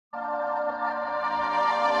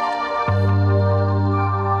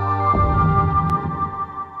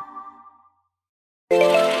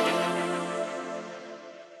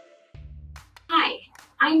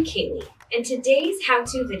I'm Kaylee, and today's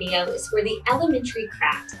how-to video is for the elementary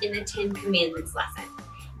craft in the 10 Commandments lesson.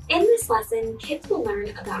 In this lesson, kids will learn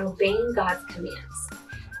about obeying God's commands.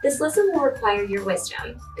 This lesson will require your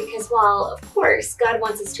wisdom because while, of course, God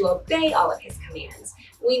wants us to obey all of His commands,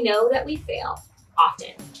 we know that we fail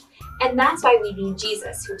often. And that's why we need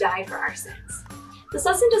Jesus, who died for our sins. This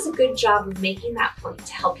lesson does a good job of making that point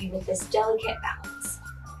to help you with this delicate balance.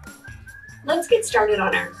 Let's get started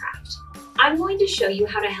on our craft. I'm going to show you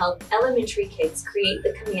how to help elementary kids create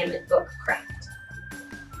the Commandment Book craft.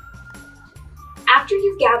 After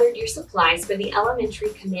you've gathered your supplies for the elementary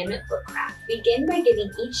Commandment Book craft, begin by giving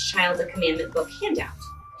each child a Commandment Book handout.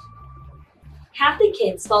 Have the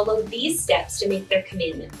kids follow these steps to make their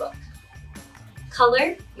Commandment Book.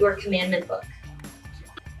 Color your Commandment Book.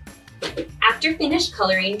 After finished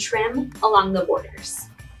coloring, trim along the borders.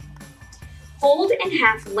 Fold in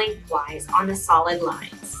half lengthwise on the solid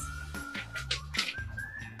lines.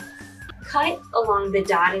 Cut along the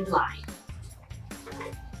dotted line.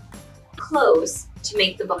 Close to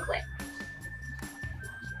make the booklet.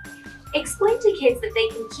 Explain to kids that they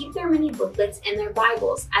can keep their mini booklets in their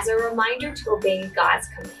Bibles as a reminder to obey God's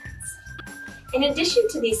commands. In addition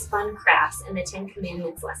to these fun crafts in the 10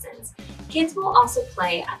 Commandments lessons, kids will also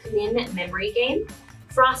play a commandment memory game,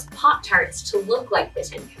 frost Pop-Tarts to look like the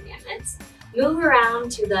 10 Commandments, move around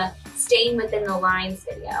to the Staying Within the Lines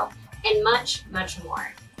video, and much, much more.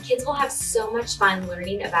 Kids will have so much fun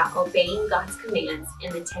learning about obeying God's commands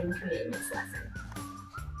in the 10 Commandments lesson.